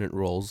prominent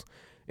roles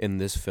in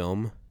this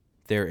film.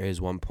 There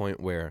is one point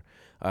where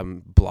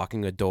I'm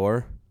blocking a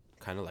door,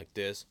 kind of like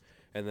this,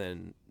 and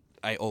then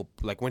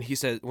when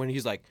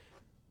he's like,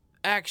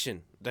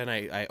 action, then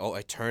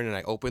I turn and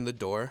I open the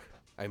door.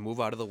 I move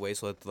out of the way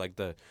so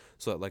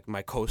that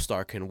my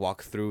co-star can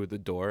walk through the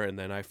door, and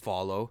then I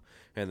follow,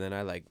 and then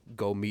I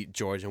go meet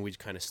George, and we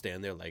kind of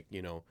stand there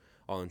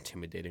all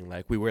intimidating,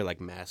 we wear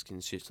masks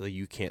and shit so that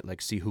you can't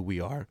see who we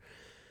are.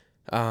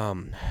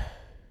 And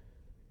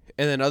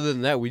then other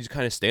than that, we just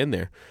kind of stand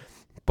there.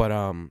 But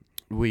so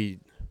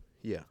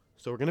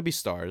we're gonna be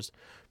stars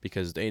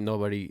because there ain't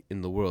nobody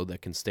in the world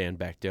that can stand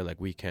back there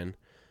like we can.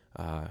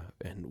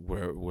 And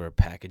we're a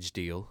package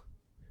deal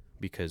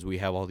because we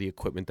have all the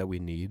equipment that we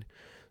need.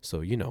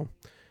 So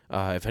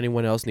if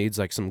anyone else needs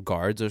like some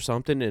guards or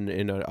something in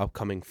an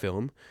upcoming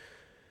film,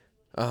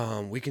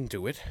 we can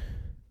do it.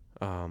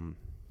 But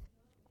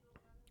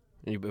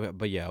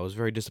yeah, I was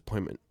very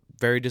disappointed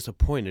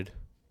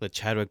that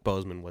Chadwick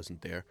Boseman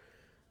wasn't there.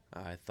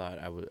 I thought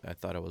I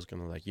was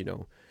gonna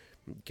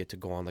get to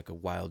go on like a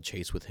wild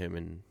chase with him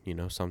and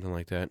something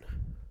like that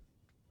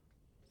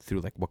through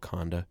like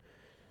Wakanda.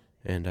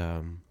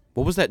 And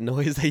what was that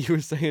noise that you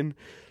were saying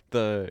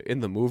in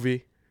the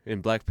movie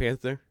in Black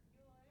Panther?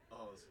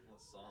 Oh, it was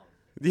what song?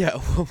 Yeah,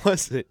 what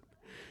was it?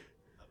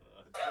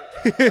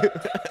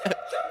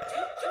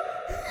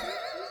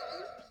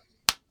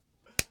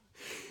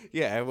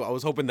 Yeah, I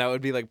was hoping that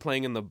would be like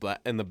playing in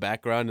the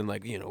background, and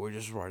like we're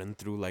just running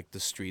through like the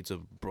streets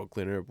of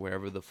Brooklyn or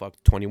wherever the fuck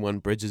 21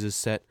 Bridges is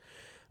set.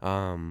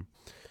 But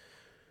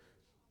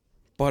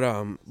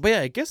yeah,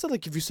 I guess that,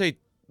 like if you say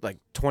like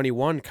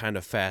 21 kind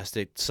of fast,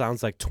 it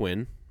sounds like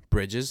twin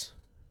bridges.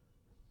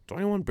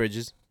 21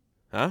 Bridges,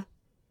 huh?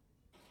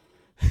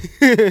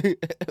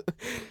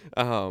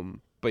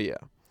 But yeah,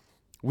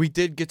 we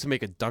did get to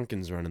make a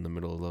Dunkin's run in the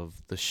middle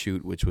of the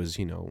shoot, which was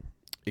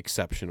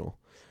exceptional.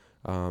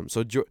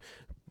 So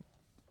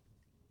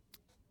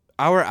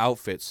our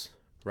outfits,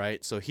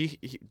 right? So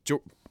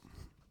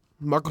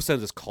Marco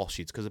sends us call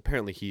sheets because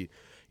apparently he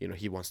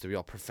wants to be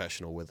all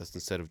professional with us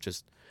instead of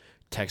just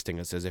texting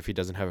us as if he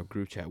doesn't have a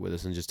group chat with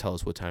us and just tell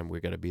us what time we're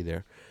gonna be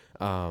there.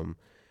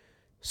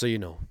 So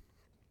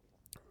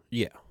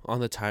yeah, on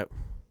the time,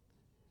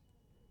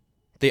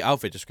 the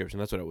outfit description,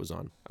 that's what it was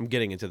on. I'm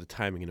getting into the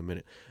timing in a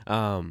minute.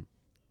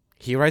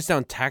 He writes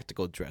down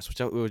tactical dress, which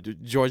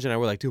George and I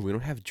were like, dude, we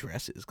don't have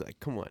dresses. Like,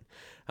 come on.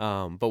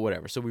 But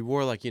whatever. So we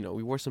wore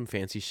we wore some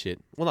fancy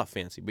shit. Well, not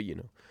fancy, but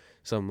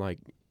some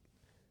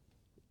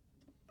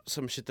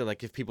some shit that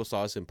like if people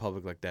saw us in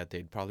public like that,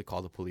 they'd probably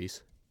call the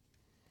police.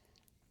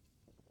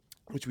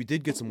 Which we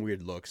did get some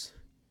weird looks,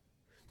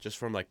 just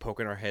from like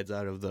poking our heads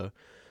out of the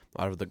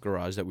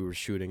garage that we were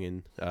shooting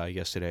in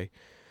yesterday.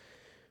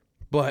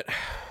 But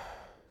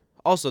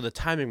also, the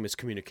timing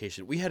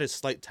miscommunication. We had a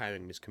slight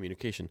timing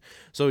miscommunication.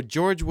 So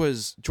George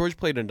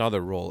played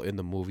another role in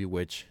the movie,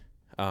 which,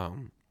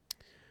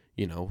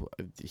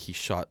 he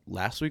shot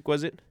last week,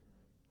 was it?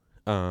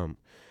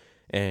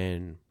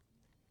 And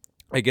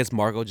I guess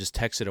Margot just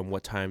texted him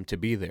what time to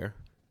be there.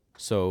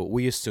 So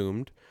we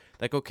assumed,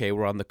 like, okay,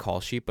 we're on the call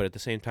sheet, but at the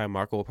same time,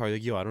 Marco will probably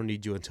like, yo, I don't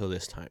need you until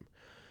this time.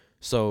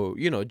 So,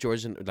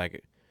 George and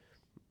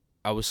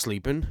I was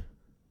sleeping,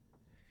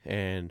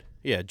 and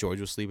yeah, George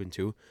was sleeping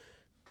too.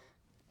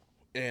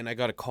 And I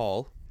got a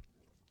call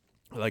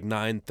like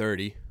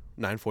 9:30,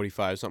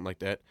 9:45, something like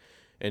that.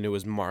 And it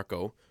was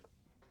Marco.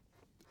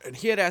 And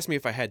he had asked me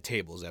if I had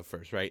tables at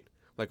first, right?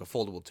 Like a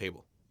foldable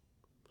table.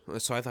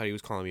 So I thought he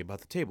was calling me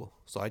about the table.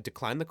 So I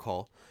declined the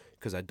call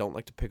because I don't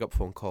like to pick up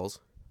phone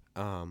calls.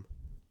 And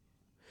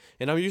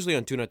I'm usually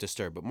on Do Not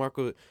Disturb, but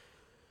Marco's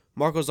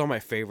on my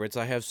favorites.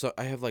 I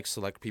have like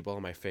select people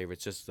on my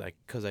favorites just like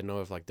because I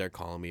know if like they're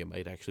calling me, it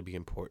might actually be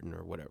important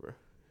or whatever.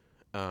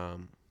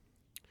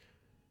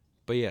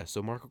 But yeah,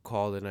 so Marco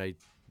called and I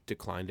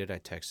declined it. I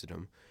texted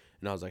him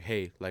and I was like,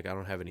 hey, like I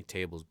don't have any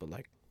tables, but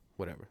like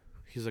whatever.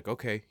 He's like,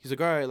 okay. He's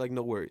like, all right, like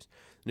no worries.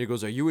 And he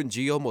goes, are you and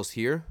G almost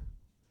here?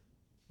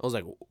 I was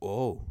like,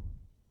 oh.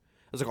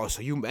 I was like, oh,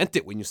 so you meant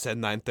it when you said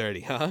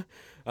 9:30, huh?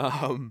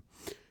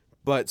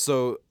 But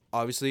so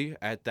obviously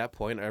at that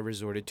point I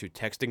resorted to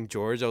texting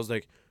George. I was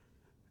like,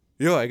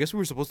 yo, I guess we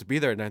were supposed to be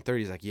there at 9:30.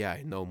 He's like, yeah,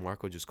 I know.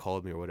 Marco just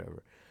called me or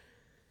whatever.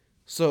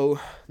 So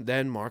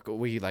then Marco,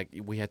 we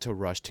had to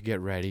rush to get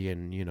ready,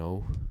 and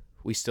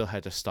we still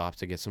had to stop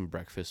to get some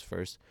breakfast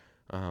first,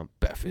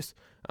 breakfast.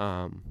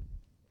 And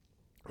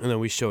then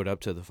we showed up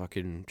to the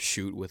fucking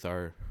shoot with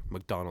our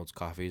McDonald's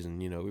coffees,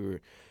 and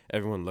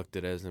everyone looked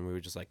at us, and we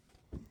were just like,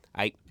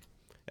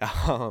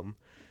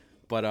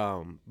 but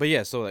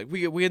yeah, so like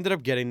we ended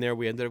up getting there.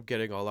 We ended up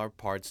getting all our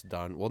parts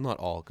done. Well, not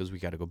all, because we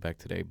got to go back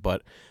today.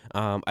 But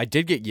I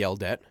did get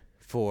yelled at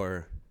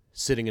for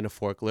sitting in a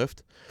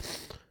forklift.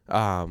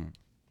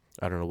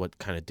 I don't know what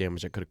kind of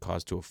damage I could have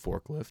caused to a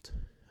forklift,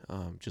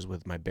 just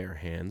with my bare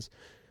hands.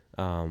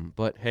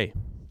 But hey,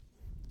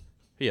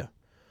 yeah,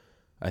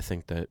 I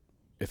think that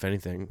if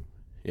anything,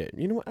 yeah,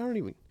 you know what? I'm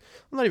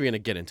not even gonna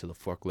get into the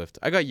forklift.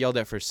 I got yelled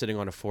at for sitting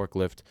on a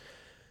forklift.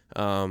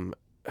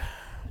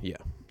 Yeah,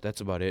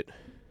 that's about it.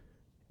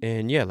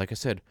 And yeah, like I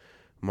said,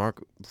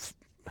 Mark,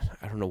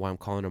 I don't know why I'm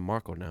calling him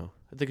Marco now.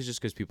 I think it's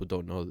just because people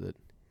don't know that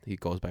he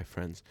goes by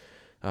Friends.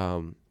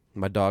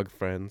 My dog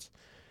Friends.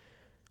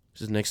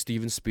 His next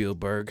Steven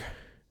Spielberg.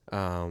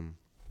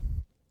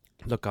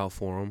 Look out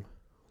for him.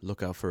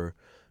 Look out for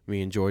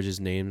me and George's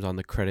names on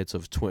the credits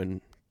of Twin?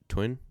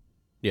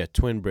 Yeah,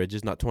 Twin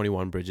Bridges, not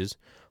 21 Bridges,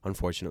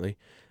 unfortunately.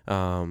 It's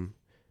going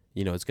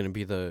to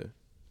be the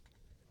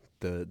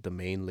the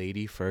main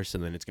lady first,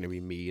 and then it's gonna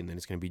be me, and then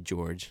it's gonna be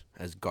George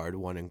as guard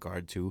 1 and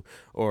guard 2,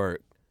 or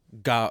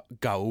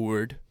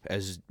Gaurd,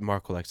 as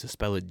Marco likes to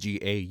spell it,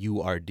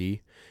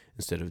 Gaurd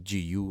instead of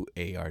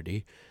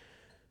Guard.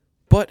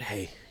 But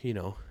hey,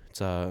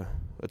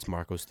 it's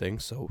Marco's thing,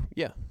 so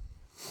yeah.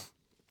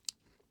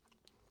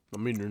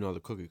 I'm eating another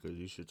cookie because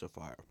these shits are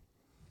fire.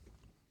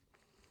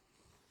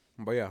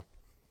 But yeah,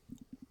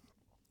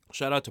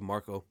 shout out to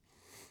Marco.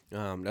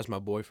 That's my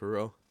boy for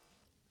real.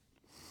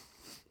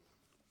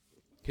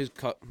 His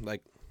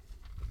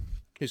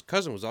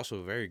cousin was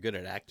also very good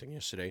at acting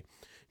yesterday.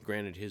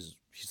 Granted, he's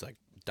like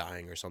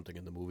dying or something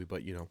in the movie,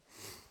 but he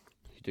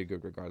did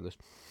good regardless.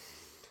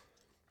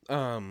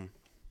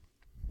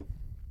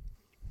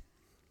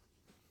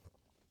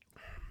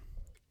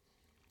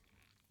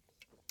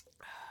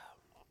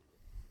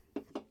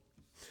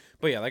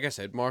 But yeah, like I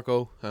said,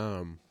 Marco,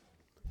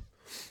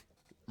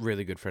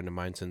 really good friend of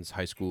mine since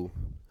high school.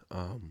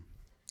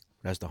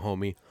 That's the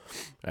homie.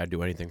 I'd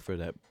do anything for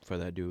that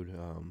dude.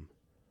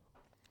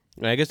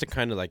 And I guess it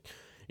kind of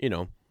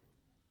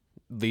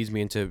leads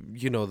me into,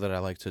 that I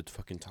like to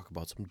fucking talk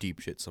about some deep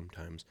shit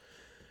sometimes.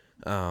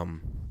 And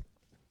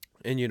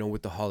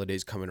with the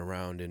holidays coming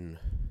around and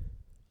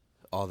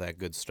all that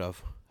good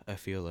stuff, I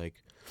feel like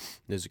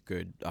there's a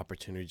good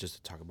opportunity just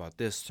to talk about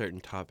this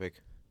certain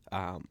topic,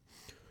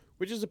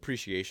 which is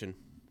appreciation.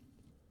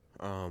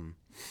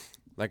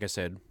 Like I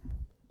said,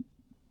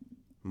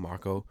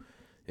 Marco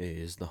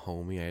is the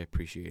homie. I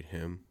appreciate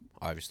him.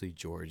 Obviously,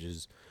 George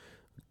is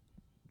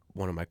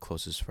one of my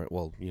closest friends.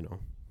 Well,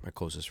 my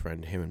closest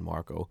friend, him and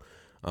Marco.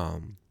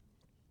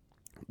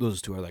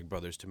 Those two are like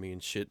brothers to me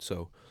and shit.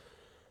 So,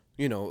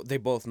 they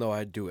both know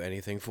I'd do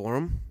anything for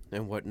them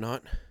and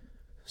whatnot.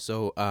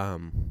 So,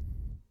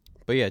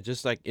 but yeah,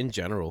 just like in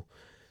general,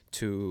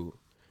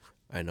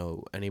 I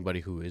know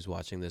anybody who is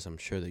watching this, I'm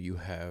sure that you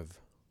have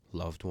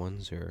loved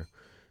ones or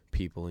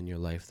people in your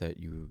life that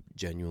you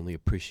genuinely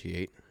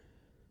appreciate.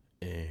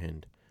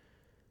 And,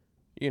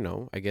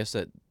 I guess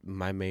that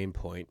my main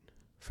point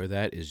for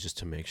that is just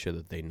to make sure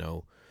that they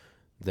know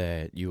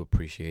that you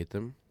appreciate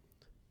them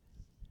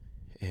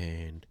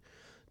and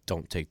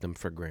don't take them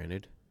for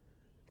granted,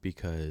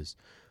 because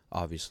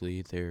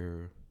obviously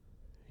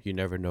you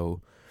never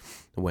know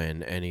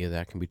when any of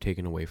that can be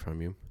taken away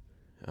from you.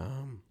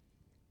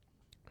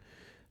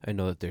 I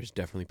know that there's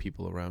definitely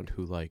people around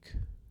who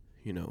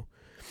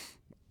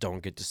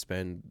don't get to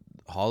spend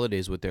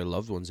holidays with their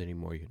loved ones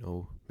anymore.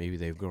 Maybe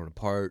they've grown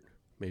apart,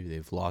 maybe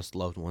they've lost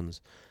loved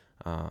ones,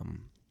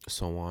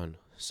 so on.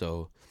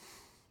 So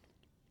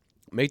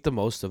make the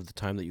most of the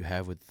time that you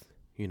have with,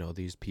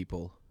 these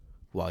people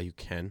while you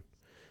can.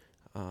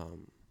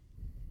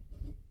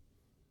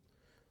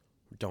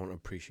 Don't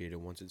appreciate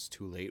it once it's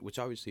too late, which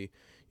obviously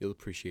you'll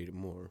appreciate it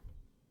more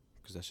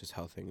because that's just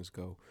how things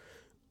go.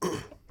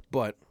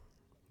 But,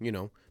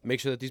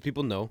 make sure that these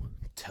people know.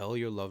 Tell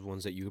your loved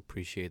ones that you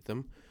appreciate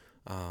them.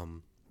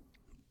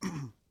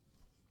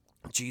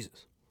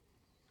 Jesus.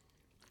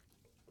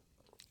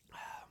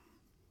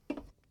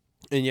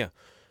 And yeah,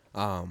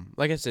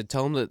 like I said,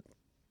 tell them that,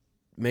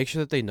 make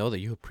sure that they know that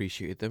you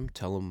appreciate them.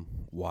 Tell them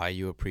why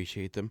you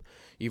appreciate them,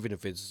 even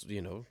if it's,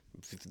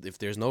 if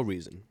there's no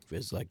reason, if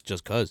it's like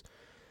just cause.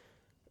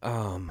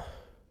 And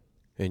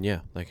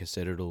yeah, like I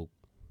said,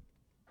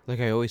 like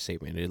I always say,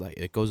 man,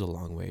 it goes a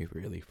long way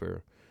really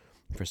for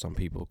some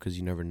people, because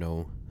you never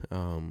know,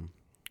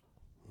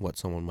 what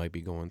someone might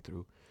be going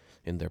through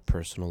in their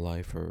personal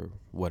life or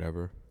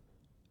whatever.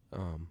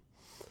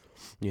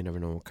 You never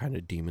know what kind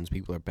of demons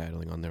people are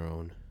battling on their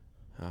own.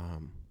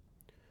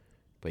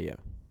 But yeah,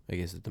 I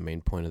guess that the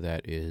main point of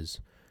that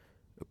is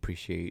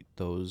appreciate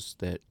those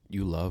that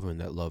you love and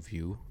that love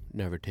you.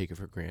 Never take it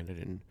for granted,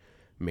 and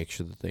make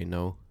sure that they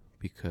know,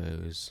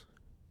 because,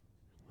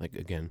 like,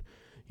 again,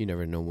 you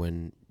never know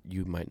when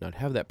you might not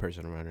have that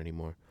person around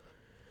anymore.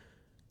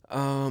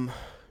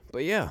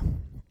 But yeah,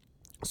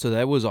 so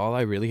that was all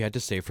I really had to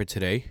say for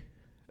today.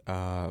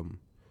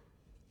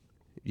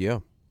 Yeah,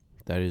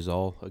 that is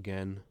all.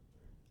 Again,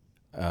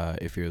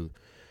 if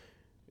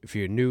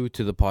you're new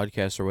to the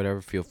podcast or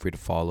whatever, feel free to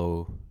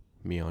follow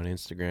me on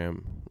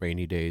Instagram,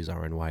 Rainy Days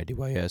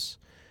RNYDYS,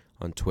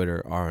 on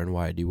Twitter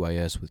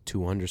RNYDYS with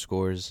 2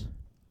 underscores.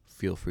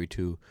 Feel free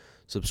to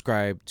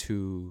subscribe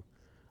to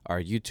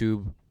our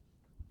YouTube,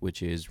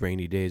 which is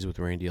Rainy Days with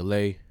Randy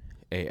Alay.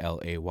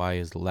 ALAY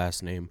is the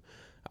last name.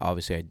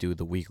 Obviously, I do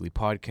the weekly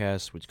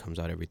podcast, which comes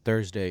out every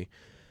Thursday.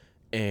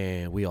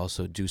 And we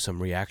also do some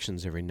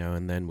reactions every now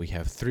and then. We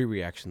have 3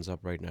 reactions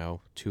up right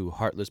now to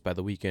Heartless by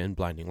The Weeknd,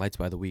 Blinding Lights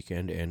by The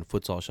Weeknd, and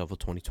Futsal Shuffle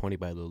 2020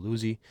 by Lil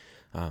Uzi,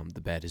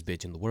 the baddest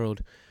bitch in the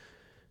world.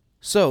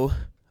 So,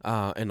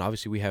 and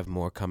obviously we have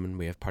more coming.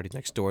 We have Party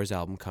Next Door's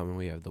album coming.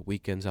 We have The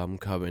Weeknd's album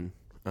coming.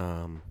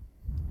 And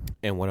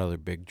what other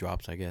big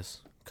drops, I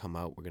guess, come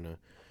out. We're gonna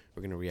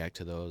react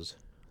to those.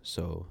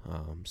 So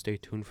stay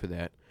tuned for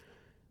that.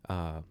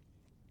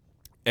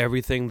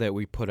 Everything that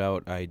we put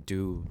out, I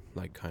do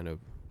kind of,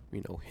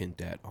 hint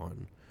at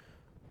on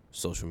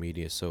social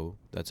media. So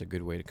that's a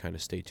good way to kind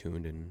of stay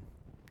tuned and,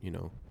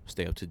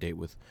 stay up to date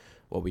with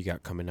what we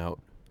got coming out.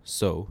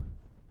 So,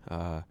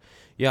 yeah,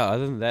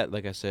 other than that,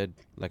 like I said,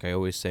 like I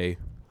always say,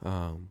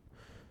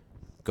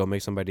 go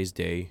make somebody's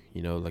day.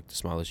 You know, like the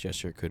smallest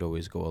gesture could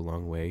always go a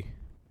long way.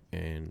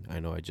 And I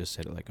know I just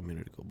said it like a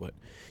minute ago, but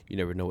you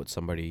never know what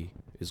somebody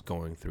is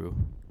going through.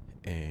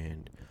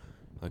 And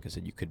like I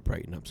said, you could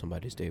brighten up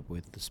somebody's day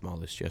with the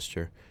smallest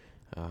gesture.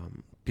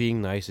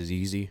 Being nice is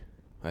easy,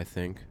 I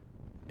think.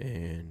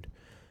 And,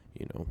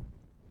 you know,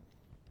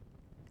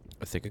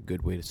 I think a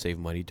good way to save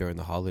money during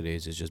the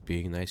holidays is just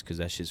being nice, because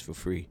that shit's for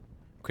free.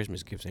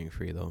 Christmas gifts ain't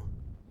free, though.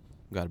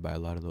 Gotta buy a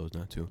lot of those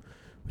now, too,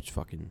 which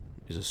fucking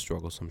is a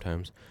struggle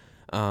sometimes.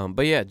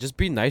 But yeah, just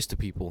be nice to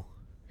people,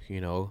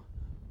 you know.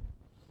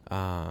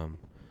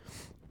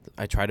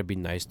 I try to be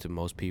nice to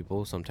most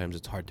people. Sometimes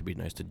it's hard to be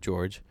nice to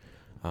George.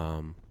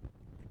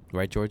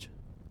 Right, George?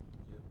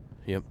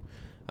 Yep.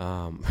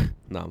 No,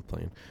 I'm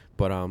playing.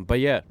 But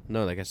yeah,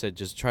 no, like I said,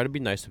 just try to be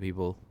nice to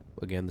people.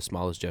 Again, the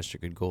smallest gesture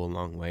could go a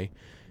long way.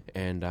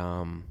 And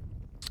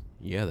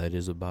yeah, that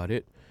is about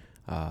it.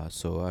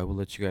 So I will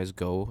let you guys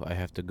go. I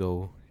have to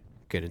go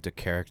get into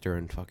character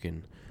and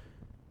fucking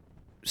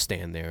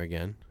stand there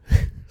again.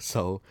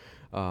 So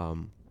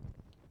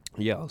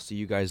yeah, I'll see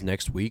you guys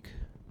next week.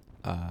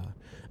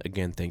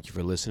 Again, thank you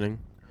for listening.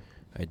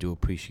 I do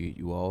appreciate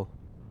you all.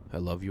 I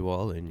love you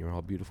all, and you're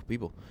all beautiful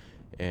people.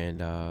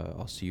 And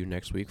I'll see you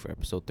next week for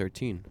episode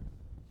 13.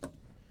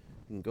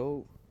 And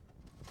go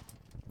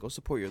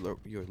support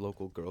your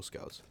local Girl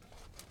Scouts.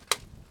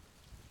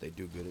 They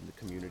do good in the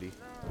community.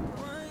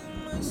 Why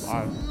am I so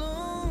Bye. lonely?